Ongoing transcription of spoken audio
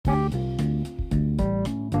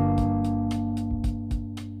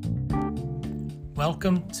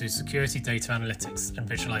Welcome to Security Data Analytics and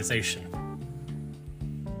Visualization.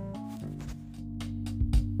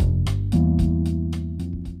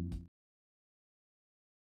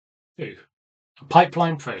 A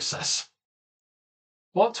pipeline process.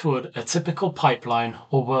 What would a typical pipeline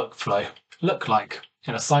or workflow look like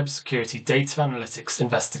in a cybersecurity data analytics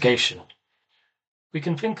investigation? We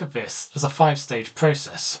can think of this as a 5-stage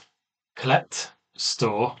process: collect,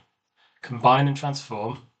 store, combine and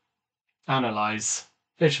transform, analyze,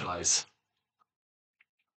 visualize.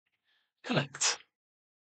 Collect.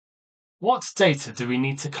 What data do we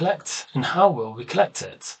need to collect and how will we collect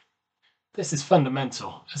it? This is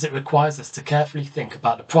fundamental as it requires us to carefully think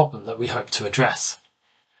about the problem that we hope to address.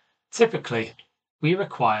 Typically, we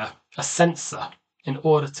require a sensor in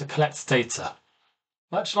order to collect data.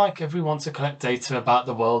 Much like if we want to collect data about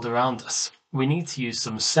the world around us, we need to use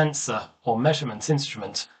some sensor or measurement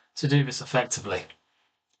instrument to do this effectively.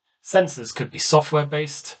 Sensors could be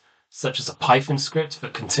software-based, such as a Python script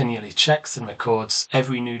that continually checks and records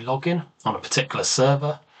every new login on a particular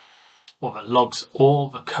server, or that logs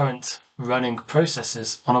all the current running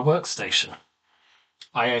processes on a workstation.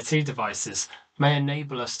 IoT devices may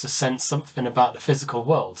enable us to sense something about the physical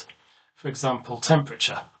world, for example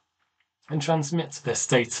temperature, and transmit this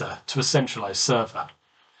data to a centralized server.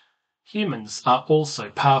 Humans are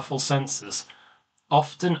also powerful sensors,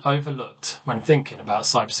 often overlooked when thinking about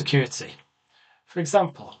cybersecurity. For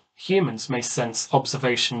example, humans may sense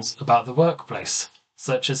observations about the workplace,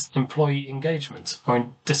 such as employee engagement or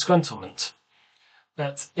disgruntlement,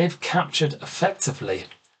 that, if captured effectively,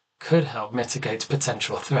 could help mitigate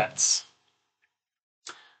potential threats.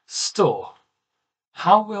 Store.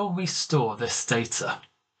 How will we store this data?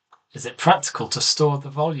 Is it practical to store the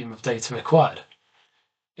volume of data required?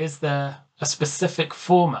 Is there a specific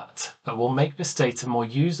format that will make this data more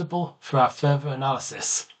usable for our further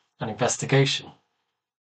analysis and investigation?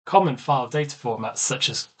 Common file data formats such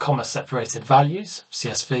as comma-separated values,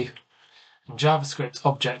 CSV, and JavaScript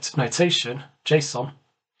object notation, JSON,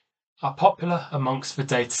 are popular amongst the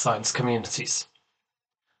data science communities.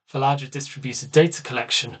 For larger distributed data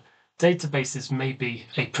collection, databases may be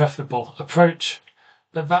a preferable approach,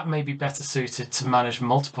 but that may be better suited to manage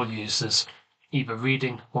multiple users, either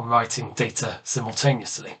reading or writing data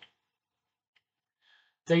simultaneously.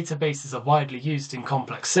 Databases are widely used in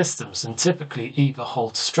complex systems and typically either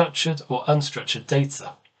hold structured or unstructured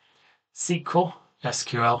data. SQL,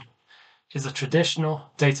 is a traditional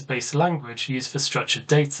database language used for structured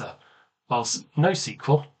data, whilst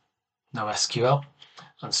NoSQL, NoSQL,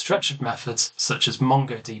 and structured methods such as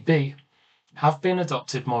MongoDB have been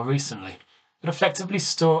adopted more recently, but effectively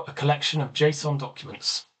store a collection of JSON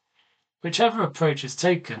documents. Whichever approach is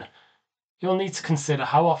taken, you'll need to consider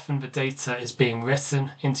how often the data is being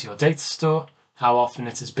written into your data store, how often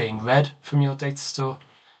it is being read from your data store,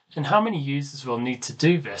 and how many users will need to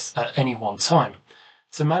do this at any one time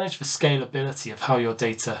to manage the scalability of how your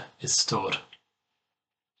data is stored.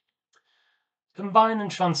 Combine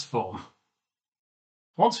and transform.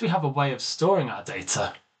 Once we have a way of storing our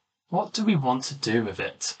data, what do we want to do with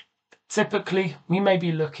it? Typically, we may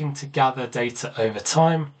be looking to gather data over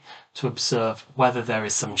time to observe whether there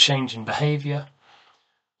is some change in behavior,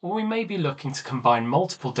 or we may be looking to combine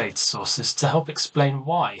multiple data sources to help explain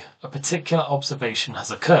why a particular observation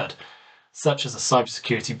has occurred, such as a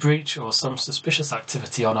cybersecurity breach or some suspicious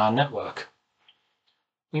activity on our network.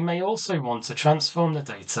 We may also want to transform the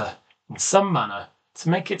data in some manner to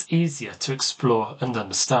make it easier to explore and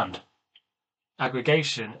understand.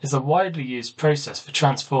 Aggregation is a widely used process for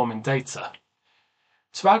transforming data.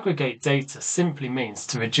 To aggregate data simply means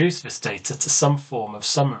to reduce this data to some form of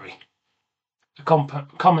summary. A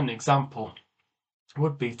common example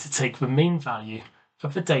would be to take the mean value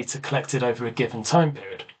of the data collected over a given time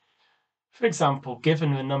period. For example,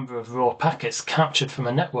 given the number of raw packets captured from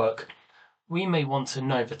a network, we may want to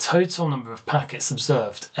know the total number of packets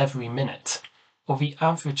observed every minute, or the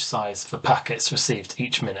average size of the packets received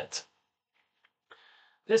each minute.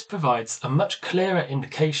 This provides a much clearer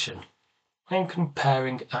indication when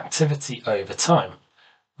comparing activity over time,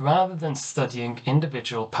 rather than studying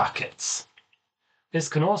individual packets. This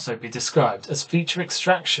can also be described as feature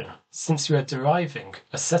extraction, since you are deriving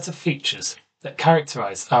a set of features that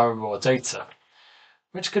characterize our raw data,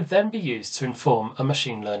 which could then be used to inform a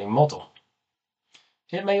machine learning model.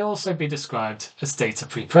 It may also be described as data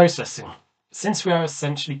pre-processing, since we are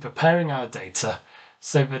essentially preparing our data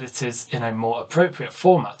so that it is in a more appropriate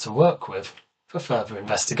format to work with for further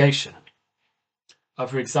investigation.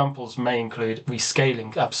 Other examples may include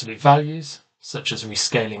rescaling absolute values, such as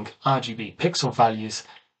rescaling RGB pixel values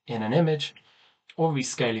in an image, or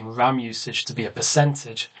rescaling RAM usage to be a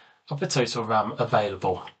percentage of the total RAM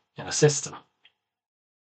available in a system.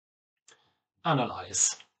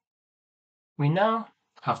 Analyze. We now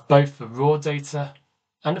have both the raw data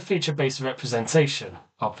and a feature-based representation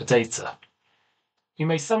of the data. We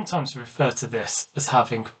may sometimes refer to this as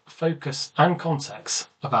having focus and context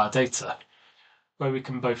of our data, where we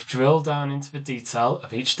can both drill down into the detail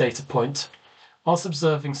of each data point whilst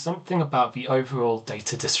observing something about the overall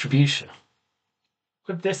data distribution.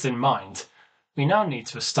 With this in mind, we now need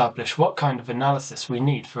to establish what kind of analysis we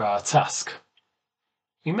need for our task.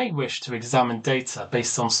 We may wish to examine data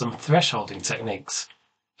based on some thresholding techniques.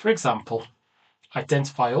 For example,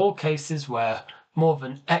 identify all cases where more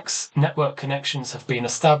than X network connections have been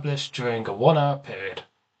established during a 1-hour period.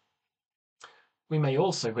 We may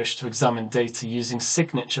also wish to examine data using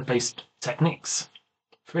signature-based techniques.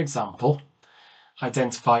 For example,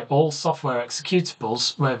 identify all software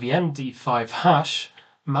executables where the MD5 hash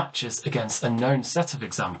matches against a known set of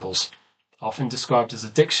examples, often described as a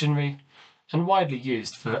dictionary and widely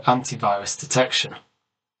used for antivirus detection.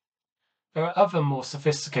 There are other more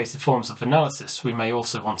sophisticated forms of analysis we may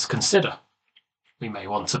also want to consider. We may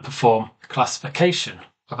want to perform classification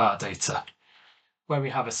of our data, where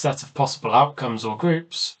we have a set of possible outcomes or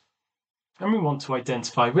groups, and we want to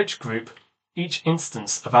identify which group each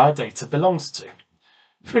instance of our data belongs to.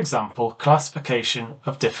 For example, classification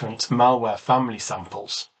of different malware family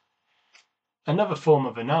samples. Another form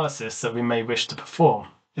of analysis that we may wish to perform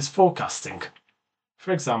is forecasting.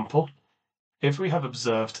 For example, if we have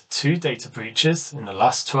observed 2 data breaches in the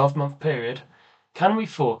last 12-month period, can we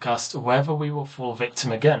forecast whether we will fall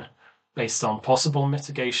victim again, based on possible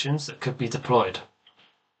mitigations that could be deployed?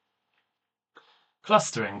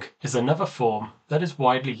 Clustering is another form that is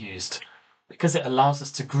widely used because it allows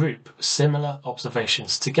us to group similar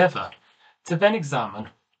observations together to then examine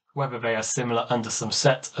whether they are similar under some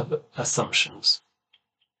set of assumptions.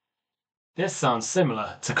 This sounds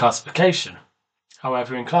similar to classification.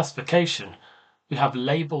 However, in classification, we have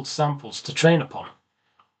labeled samples to train upon,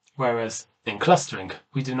 whereas in clustering,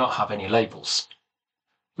 we do not have any labels.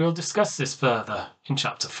 We will discuss this further in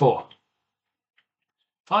Chapter 4.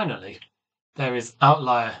 Finally, there is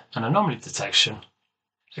outlier and anomaly detection,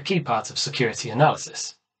 a key part of security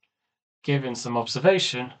analysis. Given some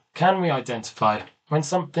observation, can we identify when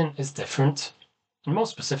something is different, and more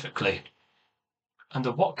specifically,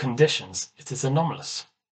 under what conditions it is anomalous?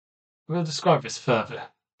 We will describe this further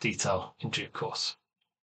detail in due course.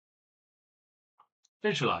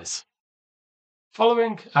 Visualize.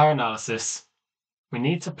 Following our analysis, we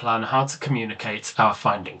need to plan how to communicate our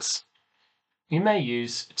findings. We may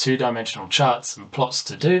use 2-dimensional charts and plots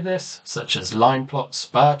to do this, such as line plots,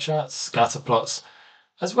 bar charts, scatter plots,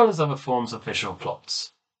 as well as other forms of visual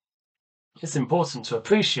plots. It's important to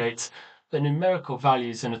appreciate that numerical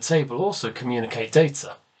values in a table also communicate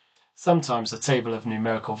data. Sometimes a table of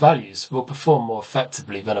numerical values will perform more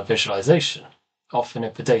effectively than a visualization, often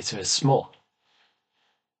if the data is small.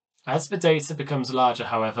 As the data becomes larger,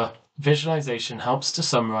 however, visualization helps to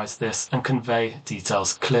summarize this and convey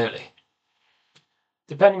details clearly.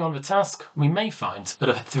 Depending on the task, we may find that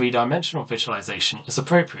a 3-dimensional visualization is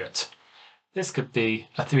appropriate. This could be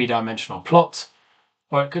a 3-dimensional plot,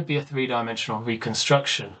 or it could be a 3-dimensional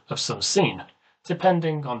reconstruction of some scene,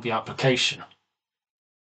 depending on the application.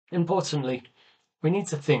 Importantly, we need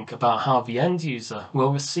to think about how the end user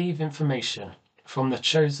will receive information from the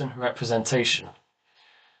chosen representation.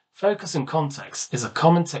 Focus and context is a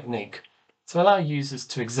common technique to allow users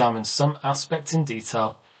to examine some aspect in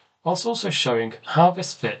detail, whilst also showing how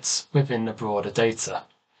this fits within the broader data.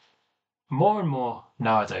 More and more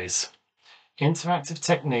nowadays, interactive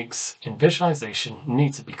techniques in visualization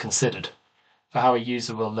need to be considered for how a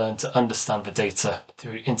user will learn to understand the data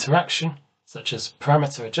through interaction, such as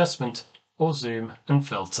parameter adjustment or zoom and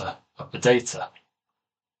filter of the data.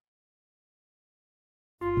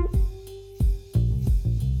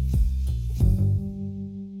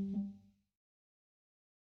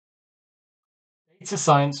 Data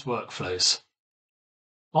science workflows.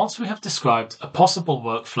 Once we have described a possible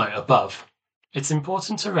workflow above, it's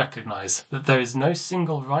important to recognize that there is no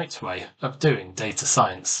single right way of doing data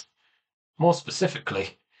science. More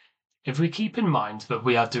specifically, if we keep in mind that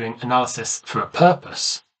we are doing analysis for a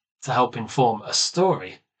purpose, to help inform a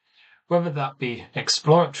story, whether that be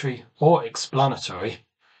exploratory or explanatory,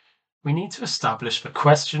 we need to establish the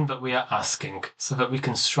question that we are asking so that we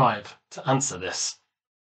can strive to answer this.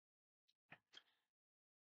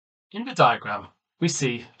 In the diagram, we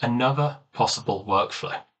see another possible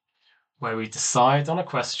workflow, where we decide on a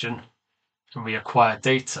question and we acquire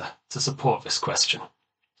data to support this question.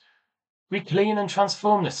 We clean and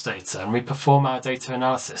transform this data and we perform our data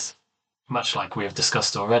analysis, much like we have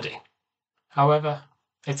discussed already. However,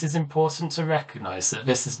 it is important to recognize that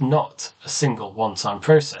this is not a single one-time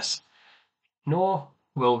process, nor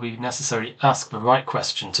will we necessarily ask the right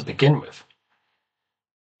question to begin with.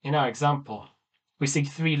 In our example, we see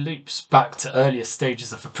 3 loops back to earlier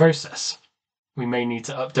stages of the process. We may need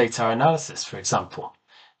to update our analysis, for example,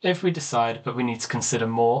 if we decide that we need to consider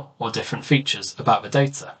more or different features about the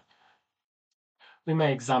data. We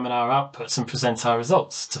may examine our outputs and present our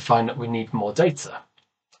results to find that we need more data.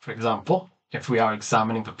 For example, if we are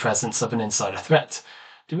examining the presence of an insider threat,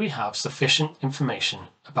 do we have sufficient information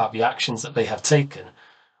about the actions that they have taken,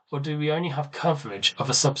 or do we only have coverage of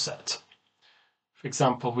a subset? For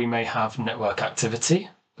example, we may have network activity,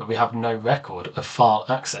 but we have no record of file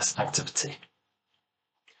access activity.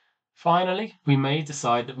 Finally, we may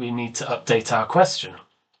decide that we need to update our question.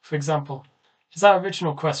 For example, is our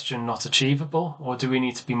original question not achievable, or do we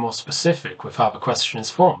need to be more specific with how the question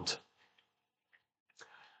is formed?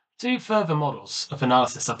 2 further models of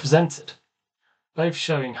analysis are presented, both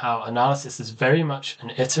showing how analysis is very much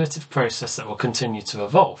an iterative process that will continue to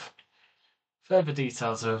evolve. Further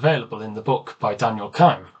details are available in the book by Daniel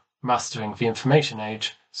Keim, Mastering the Information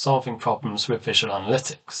Age, Solving Problems with Visual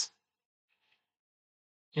Analytics.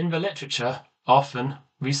 In the literature, often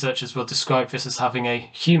researchers will describe this as having a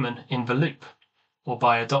human in the loop, or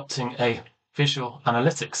by adopting a visual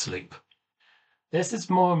analytics loop. This is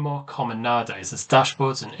more and more common nowadays as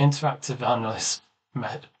dashboards and interactive analysis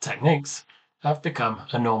techniques have become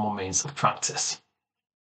a normal means of practice.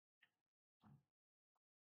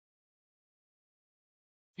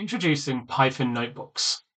 Introducing Python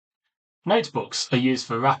notebooks. Notebooks are used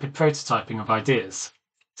for rapid prototyping of ideas,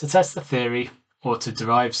 to test the theory, or to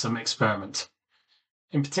derive some experiment.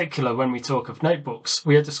 In particular, when we talk of notebooks,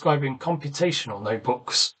 we are describing computational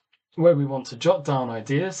notebooks, where we want to jot down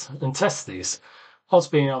ideas and test these,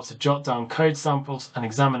 whilst being able to jot down code samples and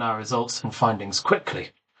examine our results and findings quickly.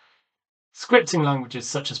 Scripting languages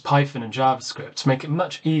such as Python and JavaScript make it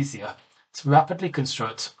much easier to rapidly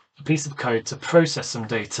construct a piece of code to process some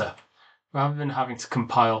data, rather than having to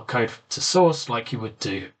compile code to source like you would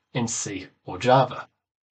do in C or Java.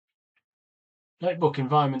 Notebook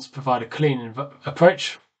environments provide a clean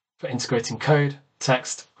approach for integrating code,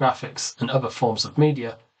 text, graphics, and other forms of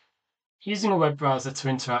media, using a web browser to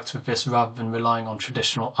interact with this rather than relying on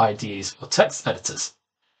traditional IDEs or text editors.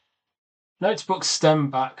 Notebooks stem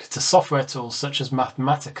back to software tools such as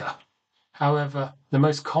Mathematica. However, the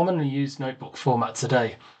most commonly used notebook format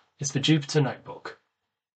today is the Jupyter Notebook,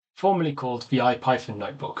 formerly called the IPython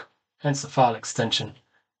Notebook, hence the file extension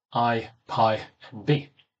IPyNB.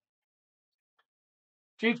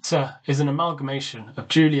 Jupyter is an amalgamation of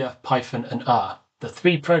Julia, Python, and R, the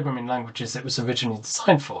 3 programming languages it was originally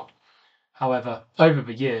designed for. However, over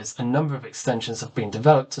the years, a number of extensions have been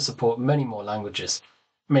developed to support many more languages,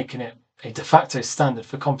 making it a de facto standard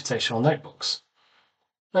for computational notebooks.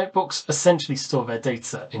 Notebooks essentially store their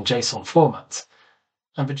data in JSON format,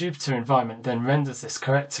 and the Jupyter environment then renders this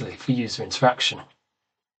correctly for user interaction.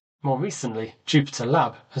 More recently, Jupyter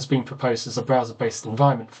Lab has been proposed as a browser-based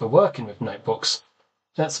environment for working with notebooks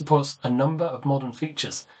that supports a number of modern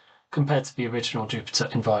features compared to the original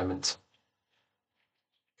Jupyter environment.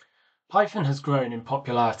 Python has grown in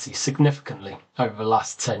popularity significantly over the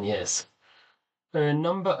last 10 years. There are a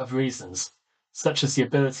number of reasons, such as the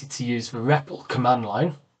ability to use the REPL command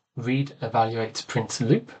line, read, evaluate, print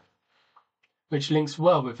loop, which links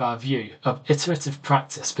well with our view of iterative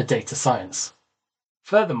practice for data science.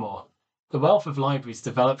 Furthermore, the wealth of libraries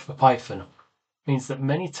developed for Python means that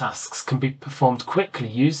many tasks can be performed quickly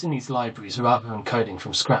using these libraries rather than coding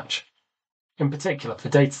from scratch. In particular, for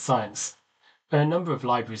data science, there are a number of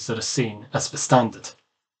libraries that are seen as the standard: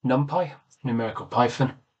 NumPy, numerical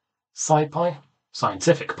Python; SciPy,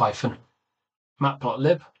 scientific Python;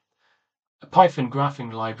 Matplotlib, a Python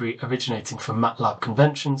graphing library originating from MATLAB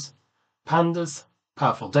conventions; Pandas,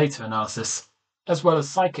 powerful data analysis, as well as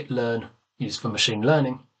scikit-learn, used for machine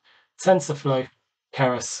learning; TensorFlow,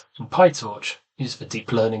 Keras, and PyTorch, used for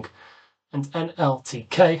deep learning; and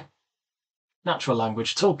NLTK, Natural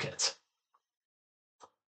Language Toolkit.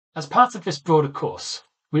 As part of this broader course,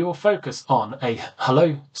 we will focus on a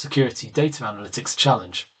Hello Security Data Analytics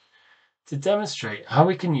Challenge to demonstrate how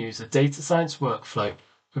we can use a data science workflow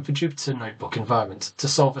with the Jupyter Notebook environment to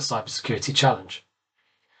solve a cybersecurity challenge.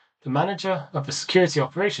 The manager of the Security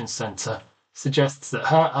Operations Center suggests that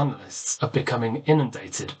her analysts are becoming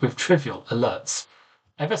inundated with trivial alerts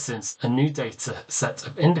ever since a new data set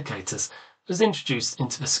of indicators was introduced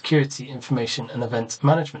into the Security Information and Event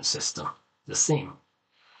Management System, the SIEM.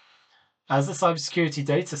 As a cybersecurity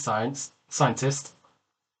data scientist,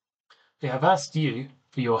 we have asked you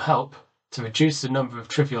for your help to reduce the number of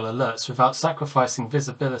trivial alerts without sacrificing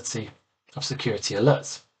visibility of security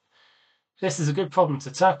alerts. This is a good problem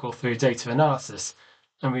to tackle through data analysis,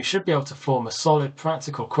 and we should be able to form a solid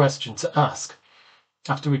practical question to ask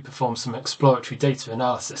after we perform some exploratory data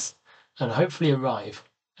analysis, and hopefully arrive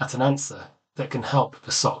at an answer that can help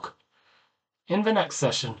the SOC. In the next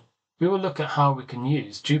session, we will look at how we can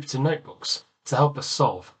use Jupyter Notebooks to help us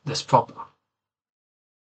solve this problem.